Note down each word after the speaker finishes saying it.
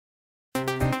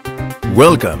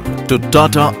Welcome to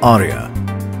Tata Aria,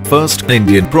 first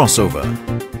Indian crossover.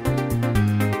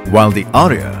 While the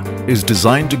Aria is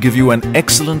designed to give you an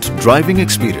excellent driving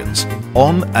experience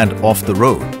on and off the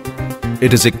road,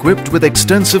 it is equipped with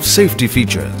extensive safety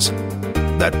features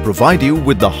that provide you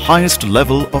with the highest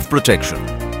level of protection.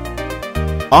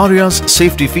 Aria's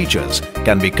safety features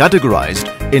can be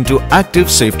categorized into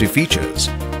active safety features,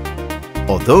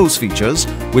 or those features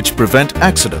which prevent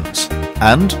accidents,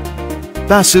 and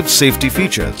passive safety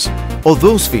features, or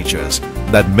those features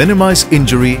that minimize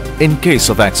injury in case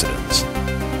of accidents.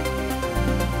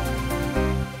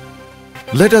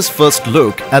 Let us first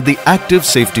look at the active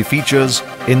safety features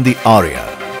in the Aria.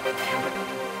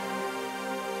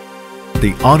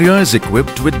 The Aria is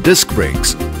equipped with disc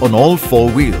brakes on all four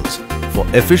wheels for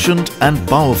efficient and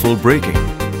powerful braking.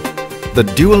 The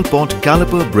dual-port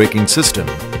caliper braking system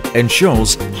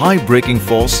ensures high braking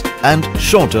force and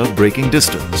shorter braking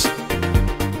distance.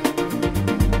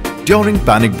 During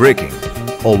panic braking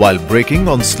or while braking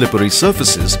on slippery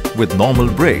surfaces with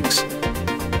normal brakes,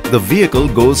 the vehicle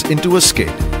goes into a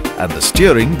skid and the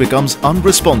steering becomes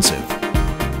unresponsive,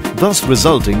 thus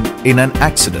resulting in an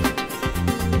accident.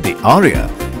 The Aria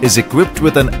is equipped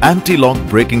with an anti-lock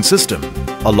braking system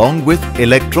along with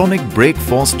electronic brake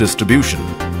force distribution.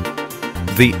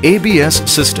 The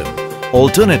ABS system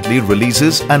alternately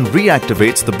releases and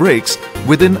reactivates the brakes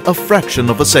within a fraction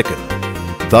of a second,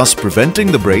 thus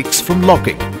preventing the brakes from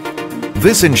locking.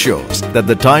 This ensures that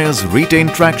the tires retain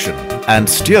traction and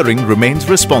steering remains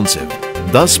responsive,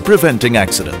 thus preventing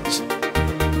accidents.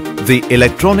 The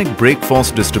electronic brake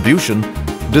force distribution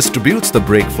distributes the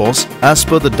brake force as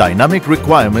per the dynamic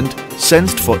requirement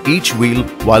sensed for each wheel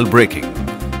while braking.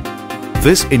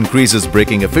 This increases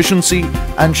braking efficiency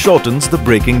and shortens the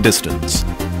braking distance.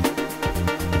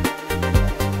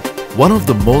 One of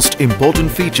the most important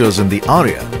features in the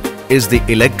Aria is the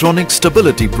Electronic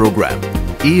Stability Program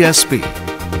 (ESP)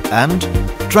 and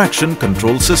Traction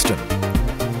Control System.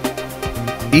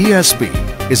 ESP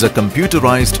is a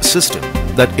computerized system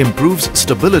that improves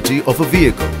stability of a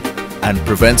vehicle and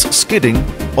prevents skidding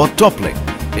or toppling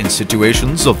in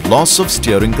situations of loss of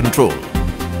steering control.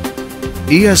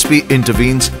 ESP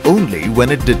intervenes only when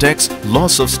it detects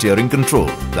loss of steering control,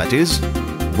 that is,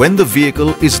 when the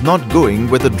vehicle is not going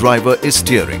where the driver is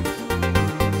steering.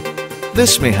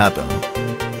 This may happen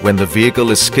when the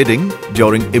vehicle is skidding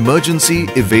during emergency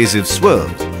evasive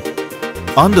swerve,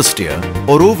 understeer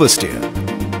or oversteer,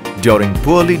 during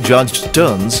poorly judged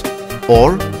turns,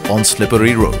 or on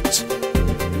slippery roads.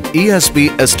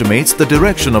 ESP estimates the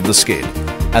direction of the skid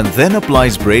and then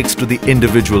applies brakes to the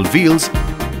individual wheels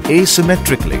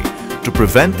asymmetrically to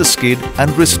prevent the skid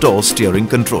and restore steering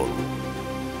control.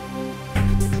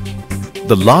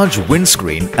 The large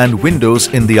windscreen and windows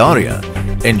in the Aria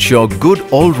ensure good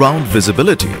all-round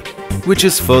visibility, which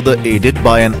is further aided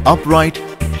by an upright,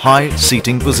 high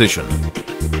seating position.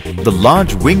 The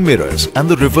large wing mirrors and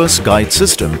the reverse guide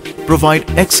system provide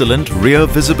excellent rear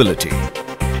visibility.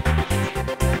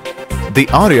 The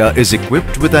Aria is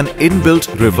equipped with an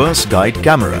inbuilt reverse guide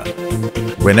camera.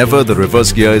 Whenever the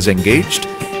reverse gear is engaged,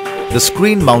 the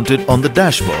screen mounted on the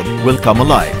dashboard will come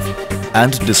alive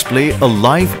and display a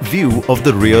live view of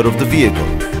the rear of the vehicle.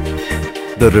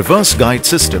 The reverse guide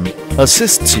system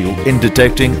assists you in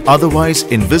detecting otherwise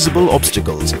invisible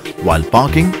obstacles while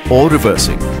parking or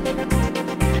reversing.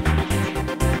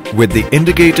 With the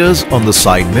indicators on the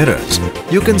side mirrors,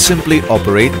 you can simply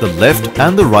operate the left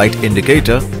and the right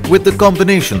indicator with the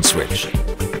combination switch,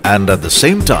 and at the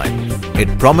same time,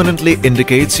 it prominently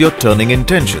indicates your turning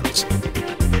intentions.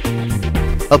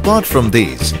 Apart from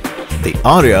these, the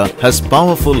Aria has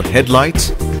powerful headlights,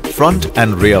 front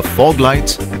and rear fog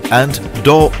lights, and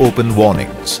door open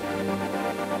warnings.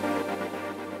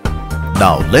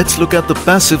 Now let's look at the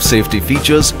passive safety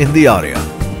features in the Aria.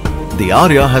 The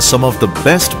Aria has some of the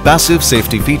best passive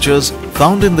safety features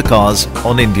found in the cars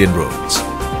on Indian roads.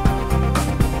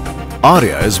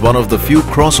 Aria is one of the few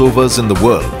crossovers in the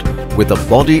world with a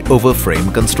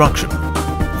body-over-frame construction.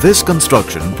 This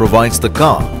construction provides the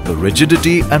car the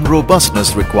rigidity and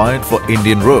robustness required for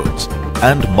Indian roads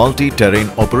and multi-terrain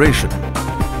operation.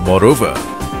 Moreover,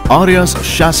 Aria's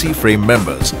chassis frame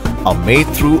members are made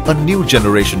through a new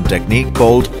generation technique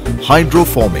called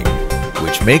hydroforming,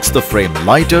 which makes the frame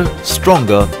lighter,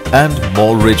 stronger and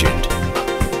more rigid.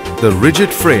 The rigid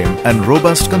frame and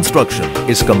robust construction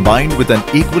is combined with an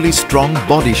equally strong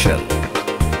body shell.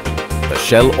 The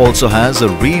shell also has a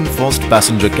reinforced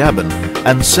passenger cabin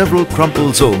and several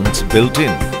crumple zones built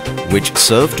in, which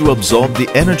serve to absorb the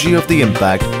energy of the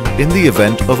impact in the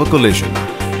event of a collision.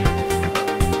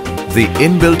 The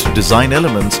inbuilt design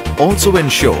elements also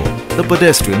ensure the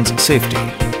pedestrian's safety.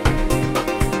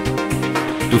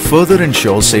 To further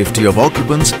ensure safety of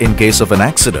occupants in case of an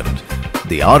accident,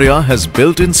 the Aria has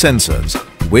built-in sensors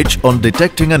which, on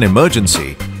detecting an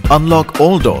emergency, unlock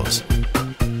all doors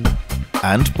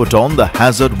and put on the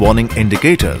hazard warning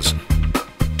indicators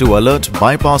to alert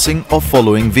bypassing or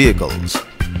following vehicles.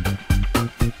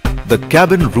 The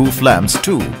cabin roof lamps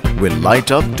too will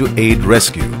light up to aid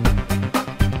rescue.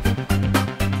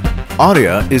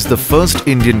 Aria is the first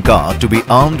Indian car to be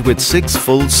armed with 6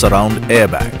 full surround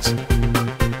airbags.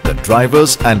 The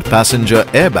driver's and passenger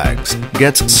airbags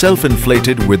gets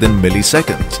self-inflated within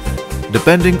milliseconds,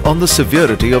 depending on the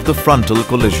severity of the frontal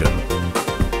collision.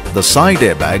 The side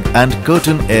airbag and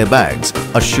curtain airbags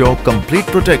assure complete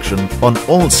protection on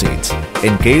all seats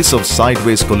in case of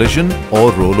sideways collision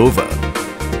or rollover.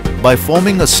 By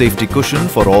forming a safety cushion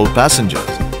for all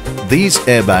passengers, these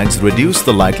airbags reduce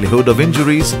the likelihood of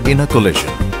injuries in a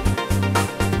collision.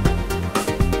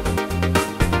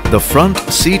 The front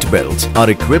seat belts are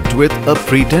equipped with a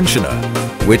pre-tensioner,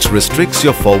 which restricts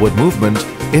your forward movement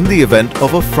in the event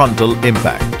of a frontal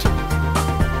impact.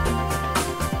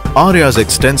 Aria's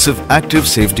extensive active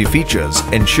safety features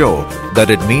ensure that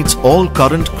it meets all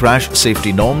current crash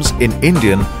safety norms in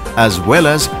Indian as well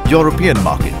as European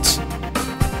markets.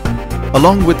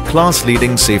 Along with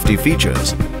class-leading safety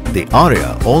features, the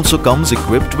Aria also comes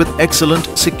equipped with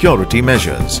excellent security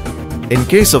measures. In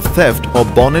case of theft or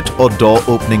bonnet or door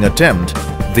opening attempt,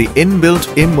 the inbuilt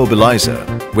immobilizer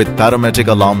with parametric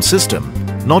alarm system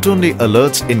not only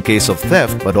alerts in case of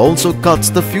theft but also cuts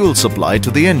the fuel supply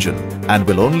to the engine and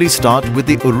will only start with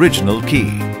the original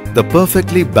key. The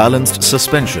perfectly balanced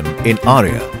suspension in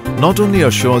Aria not only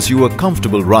assures you a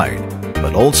comfortable ride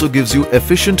but also gives you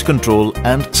efficient control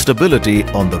and stability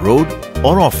on the road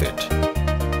or off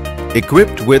it.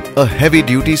 Equipped with a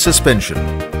heavy-duty suspension,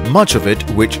 much of it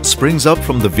which springs up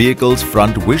from the vehicle's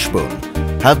front wishbone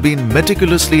have been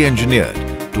meticulously engineered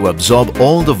to absorb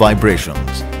all the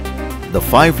vibrations. The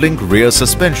 5-link rear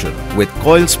suspension with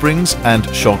coil springs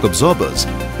and shock absorbers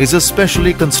is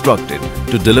especially constructed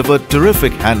to deliver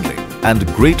terrific handling and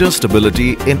greater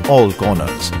stability in all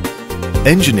corners.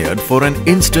 Engineered for an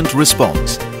instant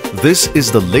response, this is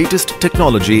the latest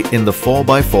technology in the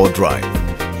 4x4 drive.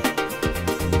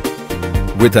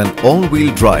 With an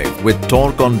all-wheel drive with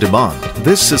torque on demand,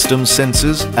 this system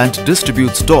senses and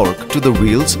distributes torque to the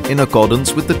wheels in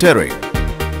accordance with the terrain.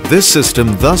 This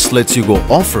system thus lets you go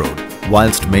off-road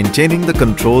whilst maintaining the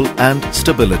control and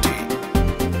stability.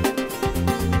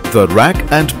 The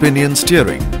rack and pinion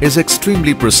steering is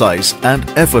extremely precise and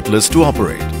effortless to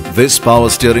operate. This power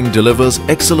steering delivers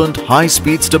excellent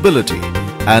high-speed stability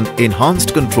and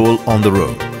enhanced control on the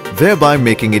road, thereby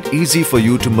making it easy for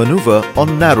you to maneuver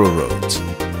on narrow roads.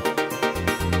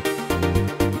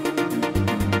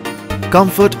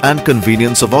 Comfort and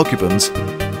convenience of occupants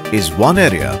is one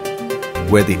area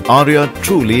where the Aria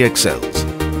truly excels.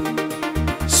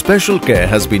 Special care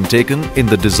has been taken in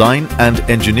the design and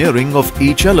engineering of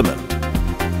each element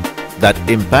that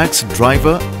impacts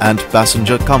driver and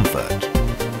passenger comfort.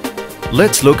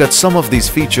 Let's look at some of these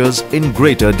features in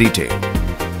greater detail.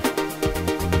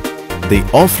 The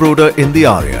off-roader in the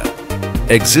Aria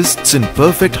exists in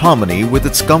perfect harmony with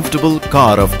its comfortable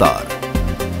car avatar.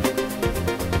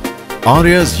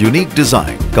 Aria's unique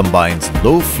design combines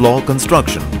low-floor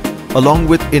construction along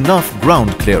with enough ground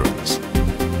clearance.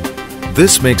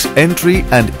 This makes entry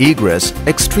and egress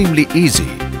extremely easy,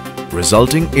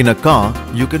 resulting in a car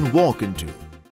you can walk into.